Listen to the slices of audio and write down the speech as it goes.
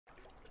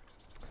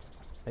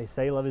They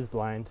say love is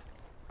blind,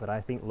 but I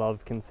think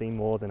love can see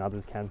more than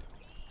others can.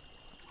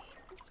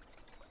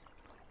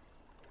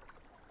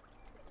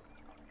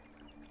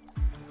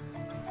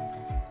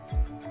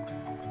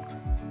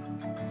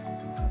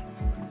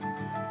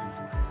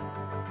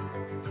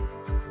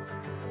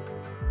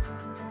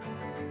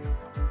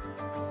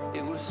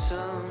 It was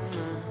summer.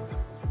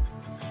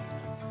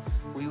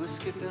 We were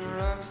skipping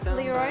rocks down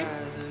Leroy,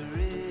 by the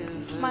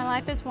river. my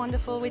life is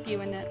wonderful with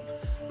you in it.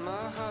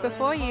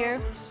 Before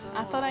you,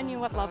 I thought I knew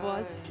what love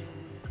was,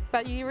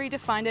 but you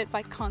redefined it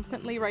by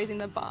constantly raising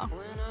the bar.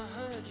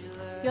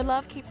 Your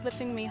love keeps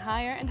lifting me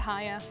higher and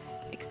higher,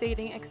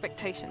 exceeding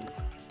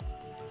expectations.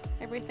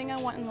 Everything I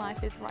want in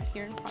life is right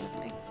here in front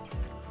of me.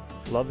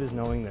 Love is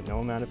knowing that no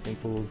amount of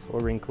pimples or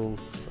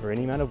wrinkles or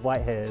any amount of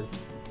white hairs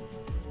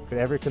could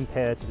ever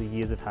compare to the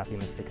years of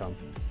happiness to come.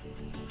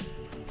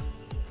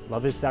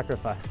 Love is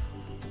sacrifice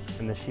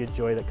and the sheer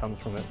joy that comes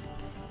from it.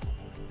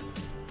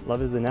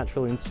 Love is the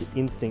natural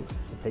instinct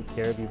to take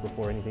care of you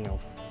before anything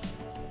else.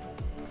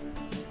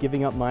 It's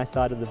giving up my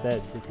side of the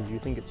bed because you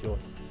think it's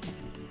yours.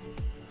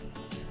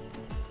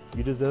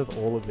 You deserve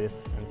all of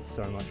this and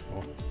so much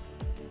more.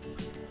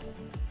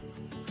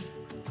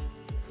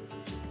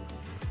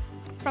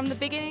 From the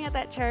beginning at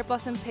that cherry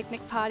blossom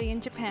picnic party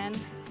in Japan,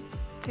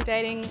 to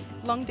dating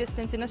long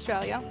distance in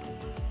Australia,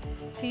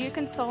 to you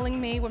consoling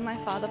me when my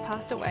father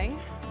passed away,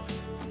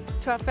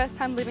 to our first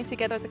time living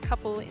together as a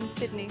couple in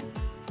Sydney,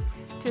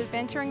 to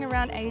adventuring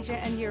around Asia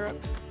and Europe,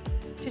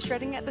 to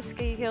shredding at the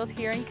ski hills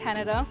here in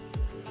Canada,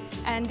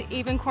 and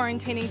even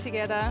quarantining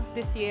together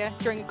this year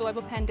during a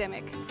global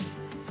pandemic.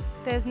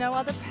 There's no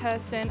other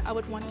person I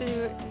would want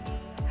to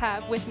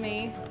have with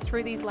me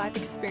through these life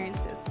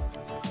experiences.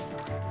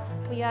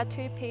 We are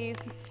two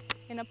peas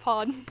in a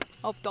pod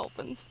of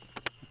dolphins.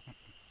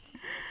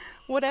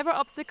 Whatever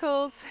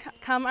obstacles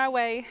come our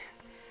way,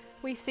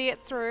 we see it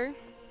through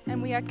and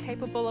we are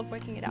capable of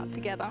working it out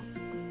together.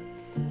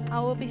 I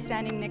will be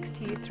standing next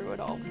to you through it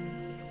all.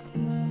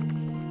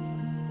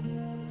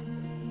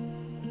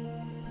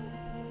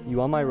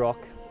 You are my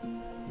rock,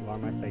 you are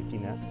my safety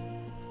net.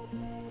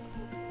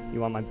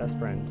 You are my best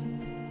friend,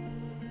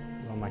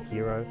 you are my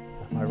hero,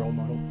 my role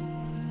model.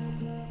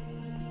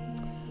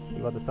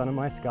 You are the sun in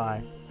my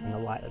sky and the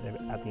light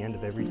at the end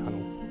of every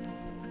tunnel.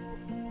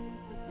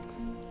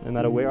 No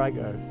matter where I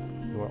go,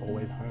 you are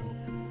always home.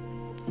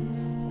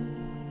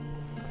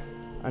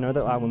 I know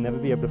that I will never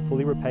be able to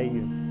fully repay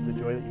you for the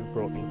joy that you've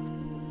brought me,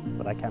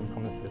 but I can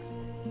promise this.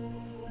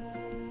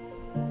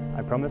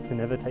 I promise to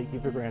never take you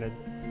for granted.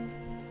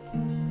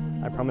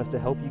 I promise to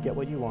help you get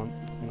what you want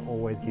and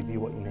always give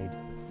you what you need.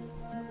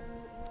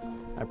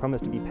 I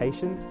promise to be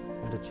patient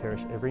and to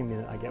cherish every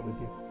minute I get with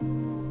you.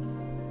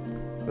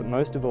 But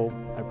most of all,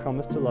 I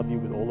promise to love you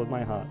with all of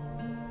my heart,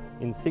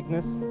 in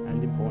sickness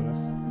and in poorness.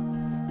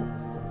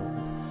 This is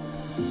important.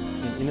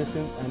 In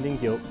innocence and in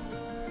guilt.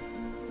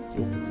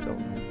 Guilt is spelled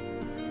wrong.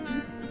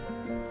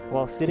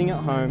 While sitting at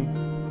home,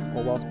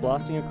 or whilst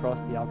blasting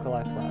across the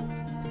Alkali Flats,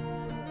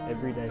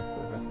 every day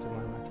for the rest of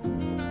my life.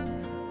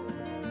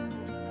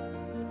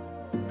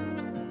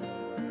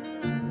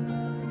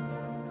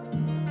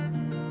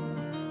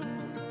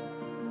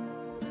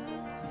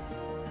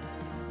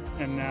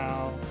 And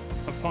now,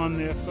 upon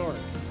the authority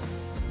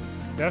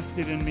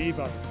vested in me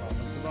by the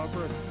province of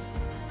Alberta,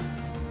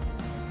 I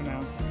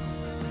pronounce you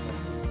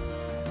husband and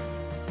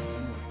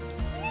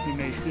wife. You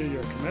may seal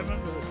your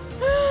commitment with a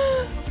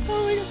Oh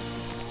my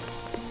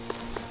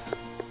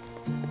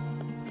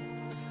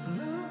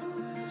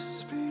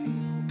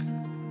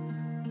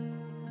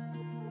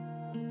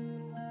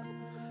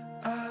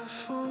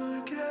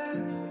God.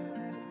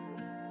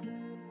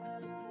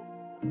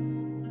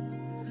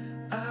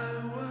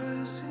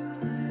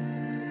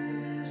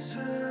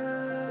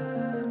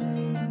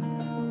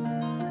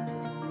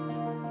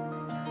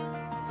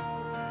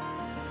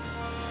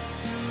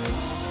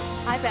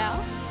 I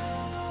vow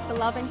to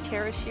love and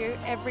cherish you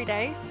every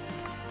day,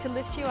 to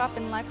lift you up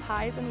in life's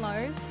highs and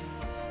lows,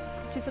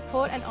 to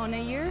support and honor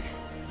you,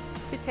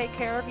 to take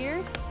care of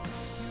you,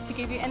 to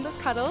give you endless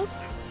cuddles,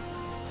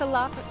 to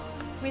laugh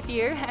with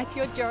you at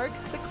your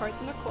jokes, the quotes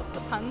and of course the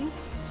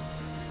puns,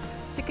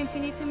 to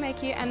continue to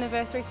make you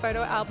anniversary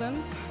photo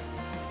albums,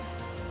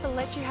 to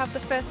let you have the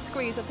first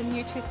squeeze of the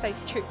new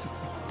toothpaste tube,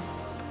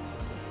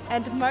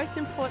 and most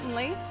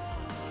importantly,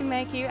 to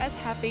make you as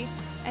happy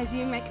as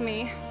you make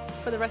me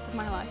for the rest of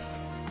my life.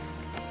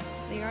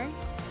 Leroy,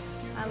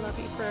 I love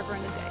you forever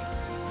and a day.